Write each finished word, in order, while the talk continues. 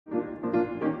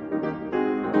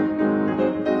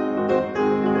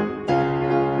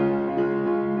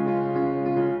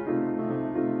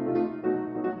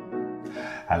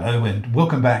Hello and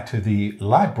welcome back to the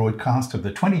live broadcast of the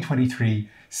 2023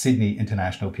 Sydney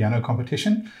International Piano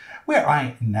Competition, where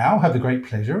I now have the great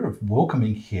pleasure of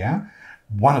welcoming here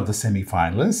one of the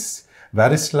semi-finalists,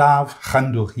 Uladzislau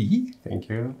Khandohi. Thank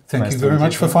you. Thank you very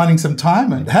much for finding some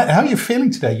time. And how are you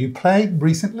feeling today? You played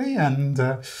recently and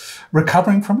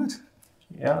recovering from it?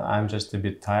 Yeah, I'm just a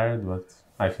bit tired, but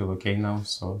I feel okay now,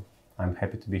 so I'm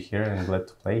happy to be here and glad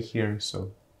to play here.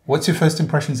 So, what's your first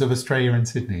impressions of Australia and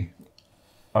Sydney?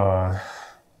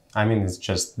 I mean, it's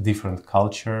just different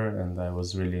culture, and I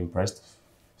was really impressed with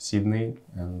Sydney,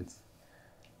 and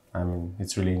I mean,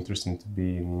 it's really interesting to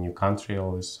be in a new country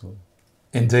always. So.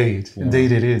 Indeed, yeah.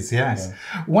 Indeed it is, yes.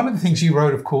 Yeah. One of the things you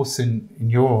wrote, of course, in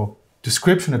your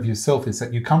description of yourself is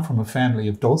that you come from a family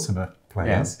of dulcimer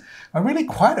players, a really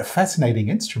quite a fascinating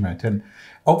instrument. And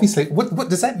obviously, what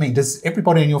does that mean? Does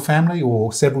everybody in your family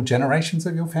or several generations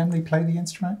of your family play the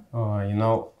instrument?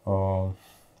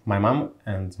 My mom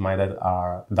and my dad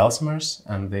are dulcimers,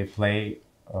 and they play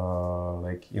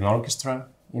like in orchestra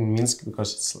in Minsk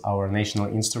because it's our national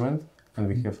instrument, and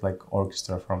we have like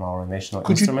orchestra from our national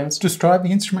instruments. Could you describe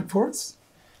the instrument for us?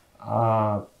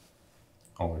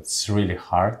 It's really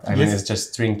hard. I mean, it's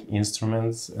just string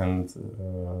instruments, and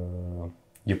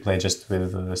you play just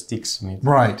with sticks in it.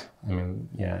 Right. I mean,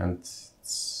 yeah, and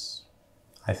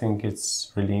I think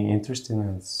it's really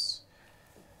interesting.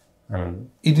 And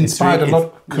it inspired a lot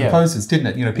of composers, didn't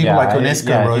it? You know, people like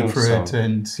Ionesco wrote for it,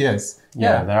 and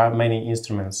there are many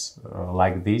instruments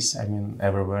like this. I mean,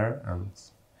 everywhere, and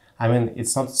I mean,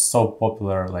 it's not so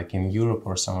popular like in Europe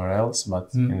or somewhere else,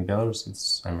 but in Belarus,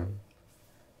 it's. I mean,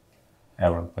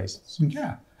 everyone plays it.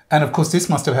 Yeah, and of course, this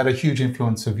must have had a huge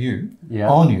influence on you.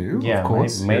 Yeah, of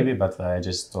course. Maybe, but I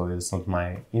just thought it's not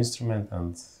my instrument,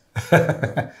 and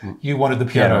you wanted the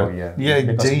piano. Yeah,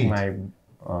 because indeed. My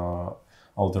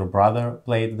older brother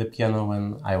played the piano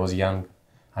when I was young.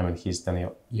 I mean, he's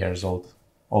 10 years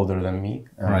older than me.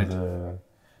 And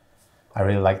I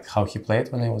really liked how he played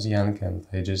when I was young, and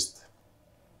I just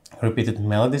repeated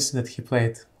melodies that he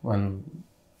played when,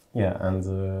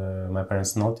 my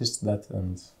parents noticed that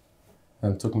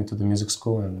and took me to the music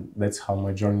school, and that's how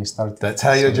my journey started. That's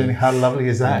how your journey, how lovely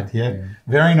is that? Yeah.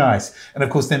 Very nice. And of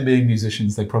course, them being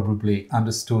musicians, they probably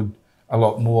understood a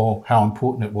lot more how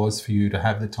important it was for you to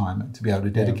have the time and to be able to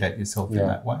dedicate yourself in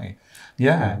that way.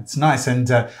 Yeah, it's nice. And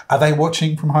are they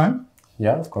watching from home?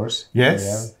 Yeah, of course. Yes?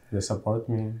 Yeah, they support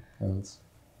me. And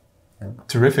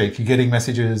terrific. You're getting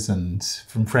messages and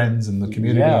from friends and the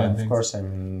community and things? Of course. I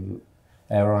mean,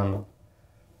 everyone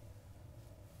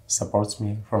supports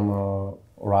me from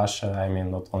Russia. I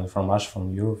mean, not only from Russia,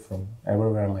 from Europe, from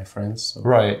everywhere, my friends. So,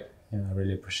 right. Yeah, I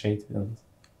really appreciate it. And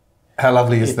how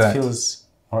lovely is that? It feels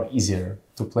more easier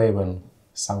to play when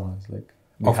someone is like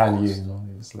behind you, you know.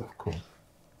 It's like cool.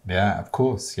 Yeah, of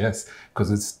course, yes,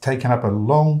 because it's taken up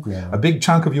a big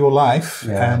chunk of your life,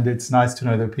 and it's nice to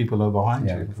know that people are behind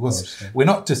you. Of course, we're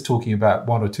not just talking about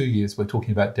 1 or 2 years; we're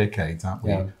talking about decades, aren't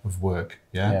we, of work?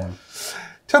 Yeah.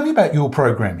 Tell me about your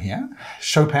program here,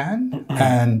 Chopin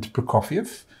and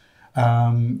Prokofiev.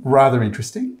 Rather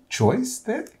interesting choice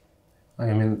there.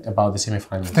 I mean, about the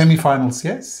semi-finals. Semi-finals,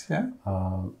 yes,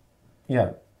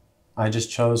 yeah, I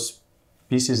just chose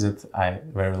pieces that I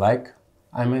very like.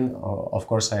 I mean, of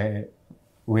course,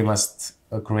 we must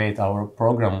create our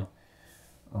program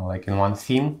like in one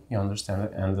theme, you understand?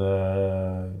 And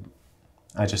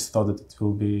I just thought that it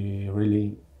will be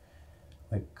really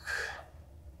like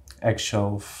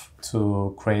actual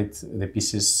to create the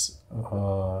pieces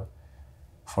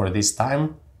for this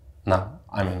time. Now,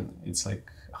 I mean, it's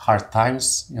like hard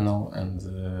times, you know,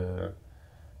 and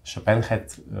Chopin had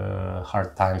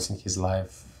hard times in his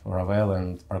life, Ravel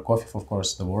and Prokofiev, of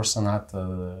course, the War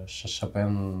Sonata.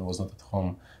 Chopin was not at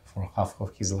home for half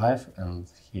of his life, and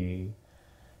he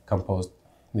composed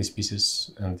these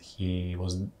pieces, and he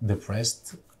was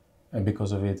depressed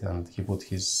because of it, and he put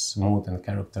his mood and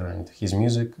character and his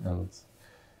music, and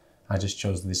I just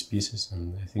chose these pieces,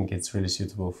 and I think it's really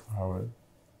suitable for our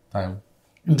time.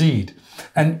 Indeed.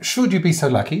 And should you be so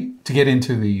lucky to get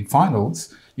into the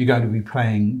finals, you're going to be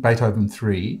playing Beethoven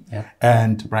 3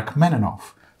 and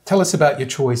Rachmaninoff. Tell us about your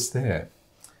choice there.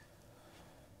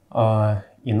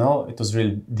 You know, it was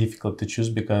really difficult to choose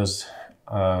because,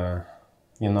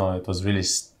 you know, it was really,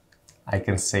 I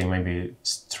can say maybe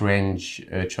strange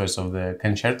choice of the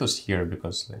concertos here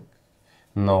because like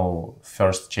no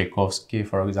first Tchaikovsky,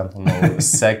 for example, no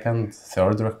second,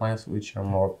 third Rachmaninoff, which are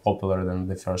more popular than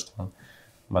the first one.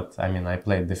 But I mean, I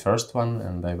played the first one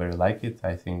and I very like it.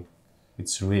 I think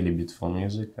it's really beautiful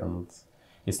music and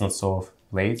it's not so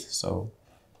late, so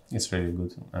it's really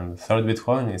good. And the third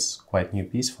Beethoven is quite new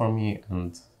piece for me,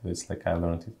 and it's like I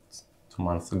learned it 2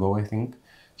 months ago, I think.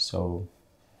 So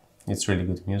it's really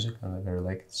good music, and I very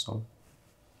like it. So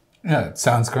yeah, it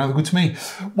sounds kind of good to me.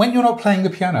 When you're not playing the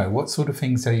piano, what sort of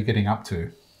things are you getting up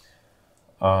to?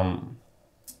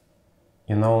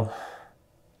 You know,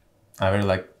 I really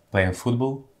like playing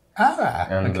football.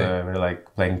 And Okay. I really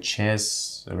like playing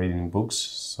chess, reading books.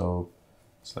 So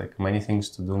it's like many things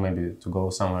to do. Maybe to go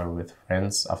somewhere with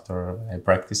friends after I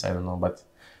practice. I don't know, but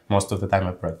most of the time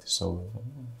I practice. So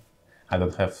I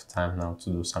don't have time now to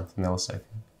do something else, I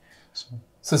think.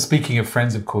 So speaking of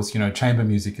friends, of course, you know, chamber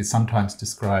music is sometimes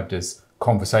described as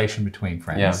conversation between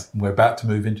friends. Yeah. We're about to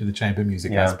move into the chamber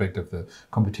music Yeah. aspect of the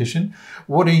competition.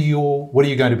 What are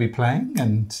you going to be playing?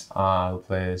 And I'll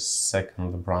play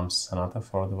second Brahms sonata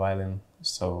for the violin.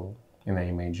 So in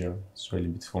A major, it's really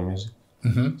beautiful music.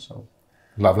 So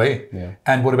lovely. yeah.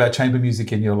 And what about chamber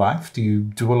music in your life? Do you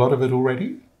do a lot of it already?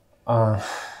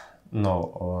 No,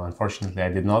 unfortunately,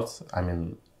 I did not. I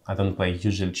mean, I don't play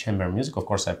usual chamber music. Of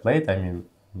course, I play it. I mean,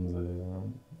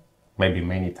 maybe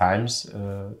many times,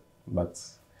 but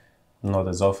not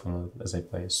as often as I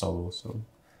play solo. So,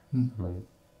 I mean,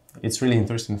 it's really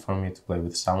interesting for me to play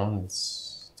with someone.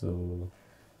 It's to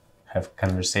have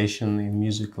conversation in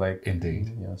music, like Indeed.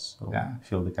 Yes. So Yeah.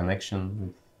 feel the connection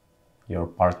with your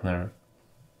partner.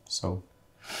 So,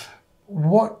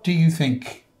 What do you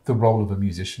think the role of a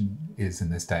musician is in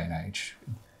this day and age?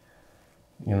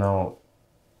 you know,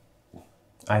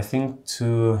 I think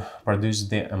to produce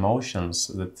the emotions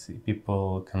that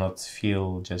people cannot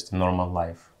feel just in normal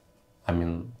life. I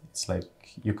mean, it's like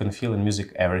you can feel in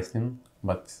music everything,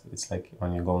 but it's like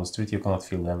when you go on the street, you cannot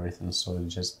feel everything. So you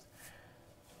just,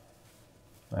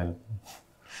 I don't know.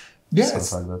 Yes,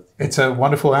 Something like it's a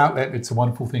wonderful outlet. It's a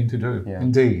wonderful thing to do. Yeah.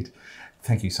 Indeed.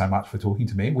 Thank you so much for talking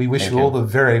to me. We wish Thank you you. all the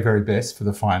very, very best for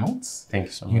the finals. Thank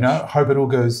you so much. You know, hope it all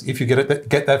goes, if you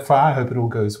get that far, I hope it all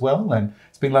goes well. And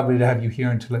it's been lovely to have you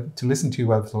here and to listen to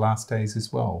you over the last days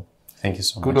as well. Thank you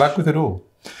so much. Good luck with it all.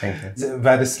 Thank you.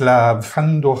 Uladzislau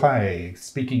Khandohi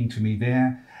speaking to me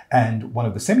there, and one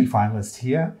of the semi-finalists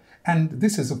here. And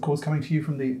this is, of course, coming to you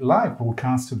from the live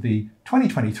broadcast of the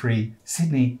 2023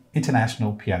 Sydney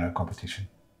International Piano Competition.